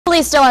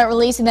Police still aren't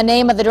releasing the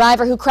name of the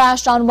driver who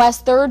crashed on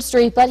West 3rd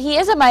Street, but he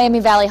is at Miami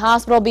Valley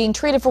Hospital being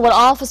treated for what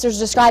officers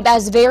describe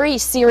as very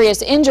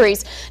serious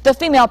injuries. The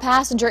female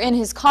passenger in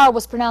his car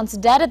was pronounced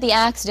dead at the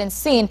accident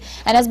scene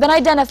and has been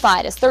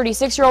identified as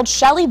 36-year-old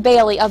Shelly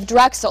Bailey of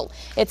Drexel.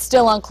 It's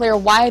still unclear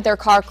why their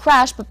car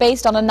crashed, but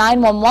based on a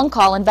 911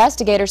 call,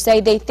 investigators say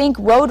they think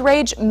road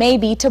rage may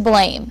be to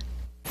blame.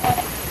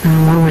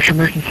 What was your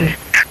emergency?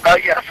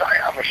 Yes, I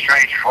have a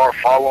strange car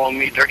following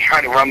me. They're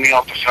trying to run me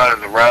off the side of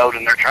the road,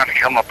 and they're trying to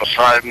come up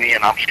beside me,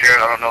 and I'm scared.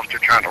 I don't know if they're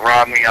trying to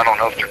rob me. I don't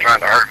know if they're trying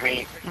to hurt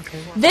me.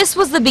 This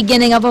was the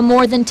beginning of a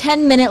more than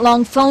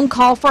 10-minute-long phone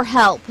call for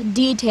help,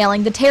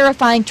 detailing the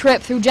terrifying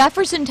trip through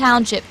Jefferson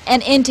Township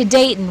and into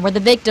Dayton, where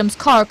the victim's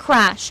car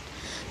crashed.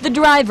 The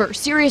driver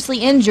seriously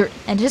injured,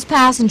 and his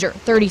passenger,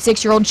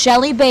 36-year-old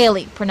Shelly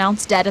Bailey,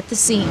 pronounced dead at the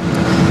scene.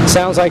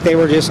 Sounds like they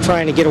were just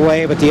trying to get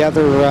away, but the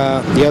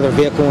other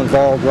vehicle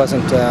involved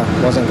wasn't going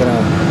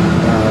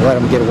to let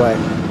them get away.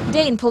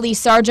 Dayton Police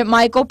Sergeant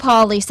Michael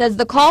Pauley says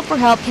the call for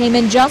help came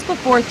in just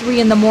before 3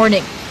 in the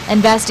morning.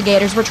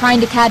 Investigators were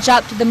trying to catch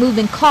up to the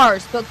moving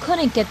cars, but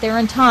couldn't get there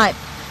in time.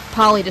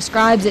 Pauley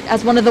describes it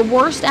as one of the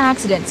worst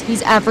accidents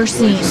he's ever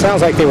seen.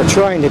 Sounds like they were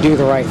trying to do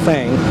the right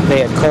thing.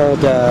 They had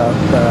called the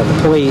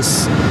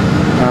police.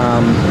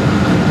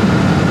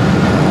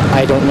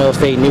 I don't know if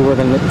they knew where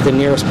the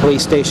nearest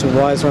police station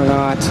was or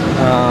not,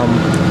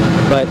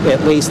 but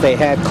at least they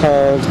had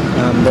called.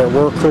 There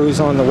were crews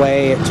on the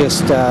way.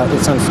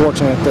 It's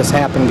unfortunate this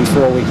happened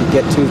before we could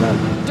get to them.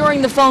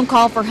 During the phone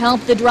call for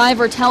help, the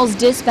driver tells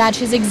dispatch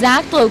his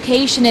exact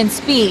location and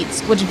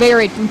speeds, which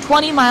varied from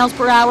 20 miles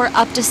per hour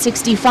up to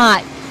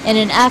 65, in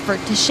an effort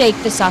to shake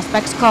the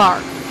suspect's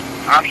car.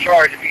 I'm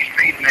sorry to be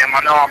speeding, ma'am. I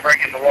know I'm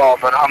breaking the law,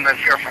 but I'm in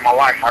fear for my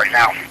life right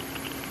now.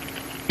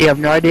 You have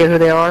no idea who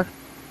they are?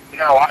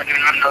 No, I do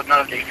not know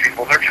none of these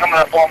people. They're coming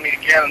up on me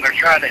again, and they're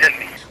trying to hit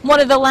me. One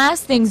of the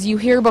last things you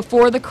hear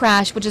before the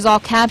crash, which is all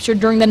captured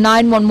during the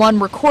 911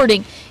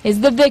 recording,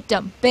 is the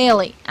victim,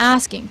 Bailey,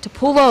 asking to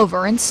pull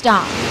over and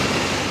stop.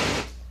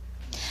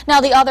 Now,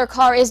 the other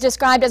car is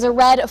described as a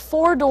red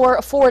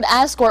 4-door Ford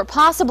Escort,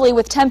 possibly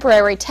with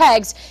temporary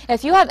tags.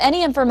 If you have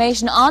any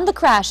information on the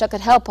crash that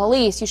could help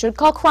police, you should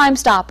call Crime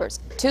Stoppers,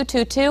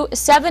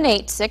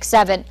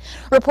 222-7867.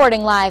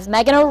 Reporting live,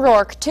 Megan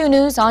O'Rourke, 2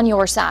 News on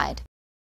your side.